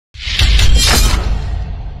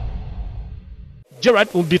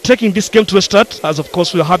Gerard will be taking this game to a start, as of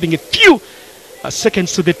course we are having a few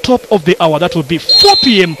seconds to the top of the hour. That will be 4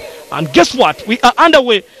 p.m. And guess what? We are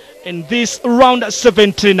underway in this round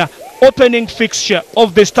 17 opening fixture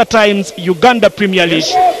of the StarTimes Uganda Premier League.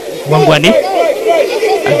 Wangwani.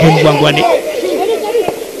 Again Wangwani.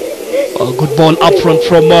 A good ball up front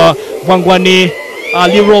from Wangwani.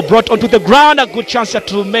 Liro brought onto the ground. A good chance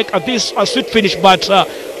to make this a sweet finish, but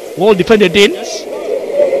well defended in.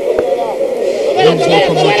 Long ball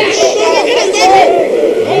from Moses.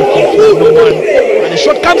 And the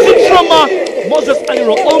shot comes in from Moses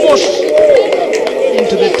Aliro, almost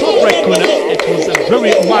into the top right corner. It was a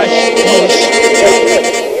very much close.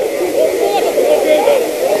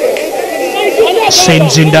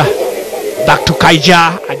 Senzinda back to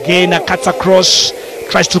Kaija again. Cuts across,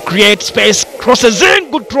 tries to create space, crosses in,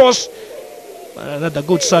 good cross. Another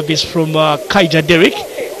good service from Kaija Derek.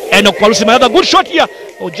 And Okwalusim, another good shot here.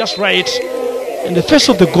 Oh, just right in the face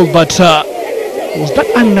of the goal, but was that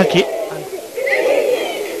unlucky?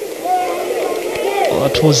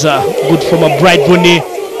 That was good from a bright Buni.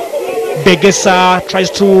 Begesa tries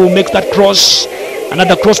to make that cross.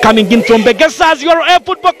 Another cross coming in from Begesa's URA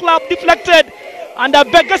Football Club, deflected. And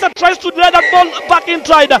Begesa tries to let that ball back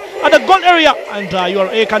inside at the goal area. And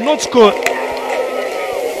URA cannot score.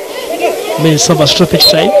 Means of a stoppage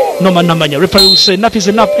time. Norman Namanya. Referee will say enough is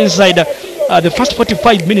enough inside the first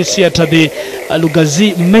 45 minutes here at the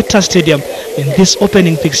Lugazi Meta Stadium in this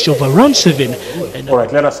opening fixture of round 7. All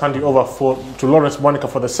right, let us hand you over to Lawrence Monica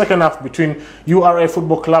for the second half between URA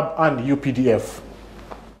Football Club and UPDF.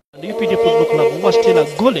 The UPDF Football Club was still a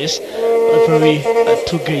goalless. Referee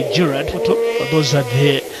Tugay Gerard. Those are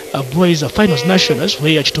the boys finals nationals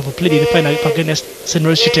where Chitovu played in the final against St.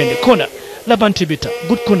 Mary's Chita in the corner. Laban Tibita,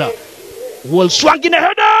 good corner. Wall swung in a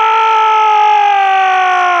header!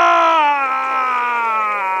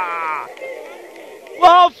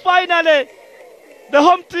 Well, finally, the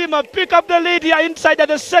home team pick up the lead here inside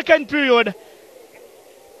the second period.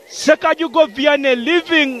 Sekajugo Vianney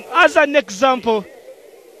living as an example.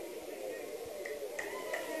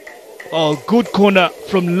 Oh, good corner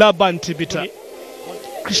from Laban Tibita.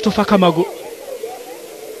 Christopher Kamagu.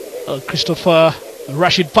 Christopher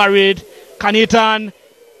Rashid Farid. Kanitan.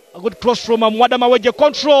 A good cross from Mwada Maweje.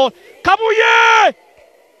 Control. Kabuye!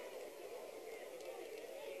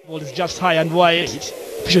 Ball is just high and wide.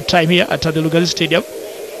 Official time here at the Lugazi Stadium.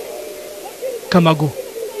 Kamagu.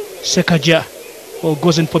 Sekaja. Oh,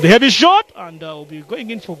 goes in for the heavy shot. And will be going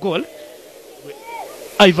in for goal.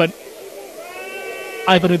 Ivan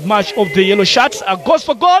with much of the yellow shirts goes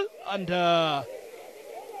for goal, and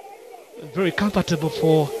very comfortable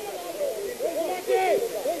for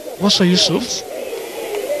Wasa Yusuf.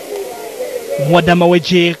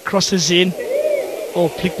 Mwadamaweje crosses in. Oh,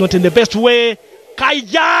 flick not in the best way.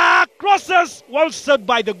 Kaija crosses, well set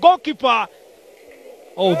by the goalkeeper.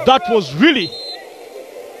 Oh, that was really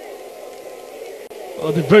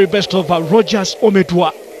the very best of Rogers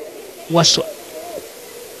Omedwa. Was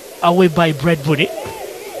away by Bradbury.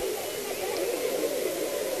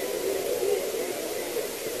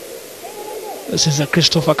 This is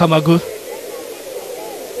Christopher Kamagu.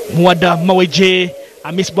 Mwada Maweje.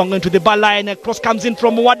 A miss ball into the bar line. A cross comes in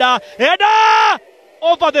from Mwada. Header!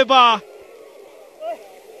 Over the bar.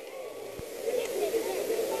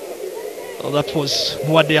 Oh, that was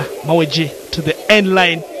Mwada Maweje to the end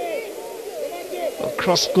line. A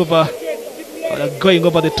cross over. Going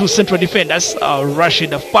over the two central defenders.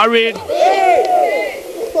 Rashid Farid.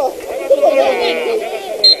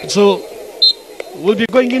 So we'll be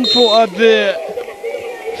going in for the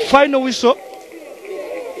final whistle.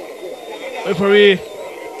 Referee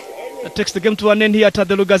takes the game to an end here at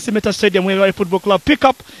the Lugazi Meta Stadium, where URA Football Club pick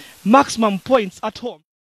up maximum points at home.